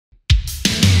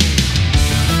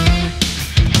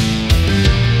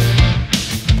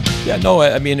Yeah, no,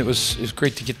 I mean, it was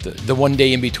great to get the 1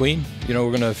 day in between. You know,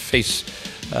 we're going to face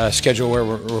a schedule where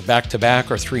we're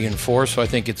back-to-back or 3 and 4, so I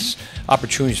think it's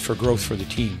opportunities for growth for the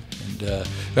team. And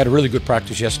we had a really good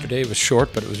practice yesterday. It was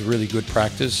short, but it was a really good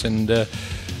practice, and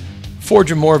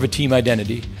forging more of a team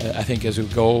identity, I think, as we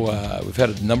go. We've had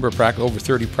a number of over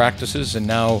 30 practices, and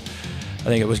now I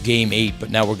think it was game 8,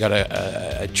 but now we've got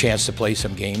a chance to play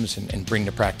some games and bring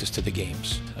the practice to the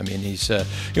games. I mean, he's a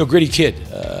gritty kid.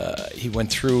 He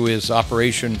went through his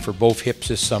operation for both hips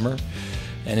this summer,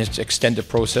 and it's an extended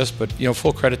process. But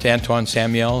full credit to Antoine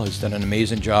Samuel, who's done an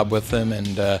amazing job with him,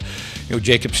 and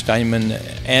Jacob Steinman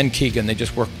and Keegan. They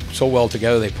just work so well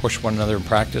together. They push one another in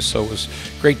practice. So it was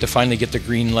great to finally get the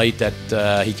green light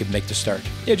that he could make the start.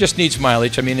 It just needs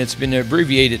mileage. I mean, it's been an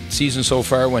abbreviated season so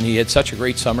far when he had such a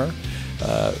great summer.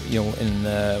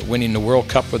 In winning the World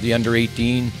Cup with the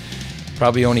under-18,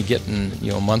 probably only getting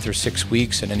a month or 6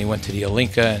 weeks, and then he went to the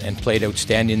Olinka and played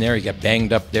outstanding there. He got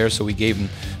banged up there, so we gave him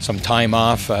some time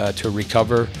off to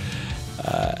recover.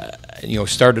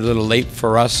 Started a little late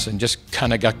for us and just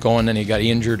kind of got going, and he got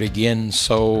injured again.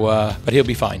 So, but he'll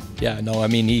be fine. Yeah, no, I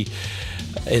mean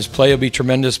his play will be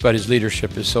tremendous, but his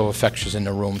leadership is so infectious in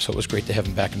the room. So it was great to have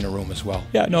him back in the room as well.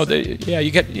 Yeah, no,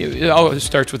 it always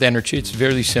starts with energy. It's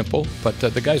very simple, but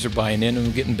the guys are buying in, and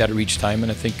we're getting better each time.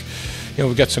 And I think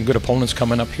we've got some good opponents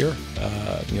coming up here.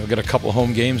 We've got a couple of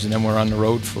home games, and then we're on the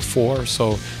road for 4.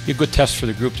 So a good test for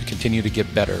the group to continue to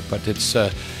get better. But it's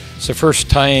the first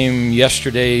time.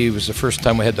 Yesterday was the first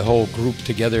time we had the whole group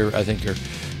together. I think, or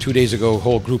 2 days ago,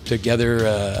 whole group together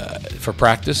for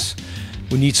practice.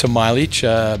 We need some mileage,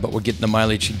 but we're getting the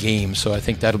mileage game, so I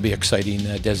think that'll be exciting.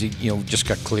 Desi, just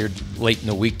got cleared late in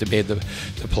the week to be able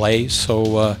to play,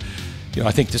 so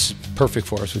I think this is perfect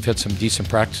for us. We've had some decent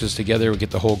practices together. We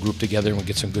get the whole group together, and we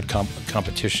get some good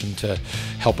competition to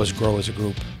help us grow as a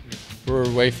group. We're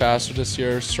way faster this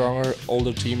year, stronger,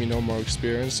 older team, more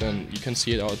experience, and you can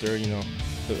see it out there.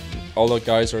 All the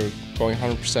guys are going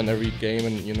 100% every game,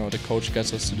 and the coach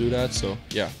gets us to do that. So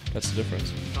yeah, that's the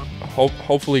difference.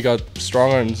 Hopefully got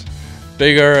stronger and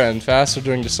bigger and faster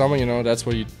during the summer. That's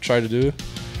what you try to do.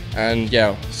 And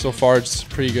yeah, so far it's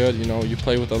pretty good. You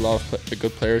play with a lot of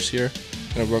good players here,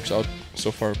 and it works out so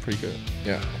far pretty good.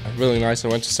 Yeah, really nice. I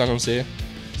went to San Jose,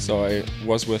 so I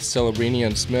was with Celebrini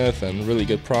and Smith, and really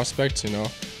good prospects.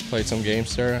 Played some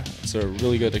games there. It's a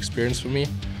really good experience for me.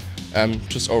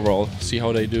 Just overall, see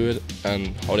how they do it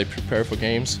and how they prepare for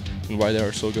games and why they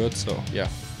are so good. So yeah,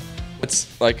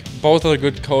 it's like both are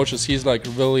good coaches. He's like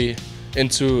really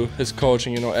into his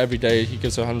coaching. Every day he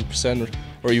gives 100%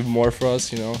 or even more for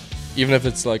us. Even if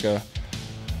it's like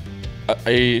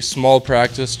a small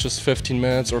practice, just 15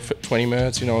 minutes or 20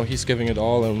 minutes. He's giving it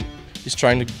all, and he's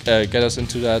trying to get us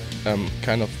into that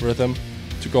kind of rhythm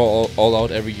to go all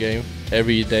out every game,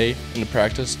 every day in the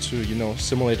practice to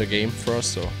simulate a game for us.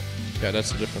 So yeah,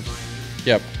 that's the difference.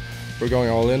 Yep, we're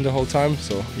going all in the whole time,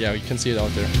 so yeah, you can see it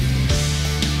out there.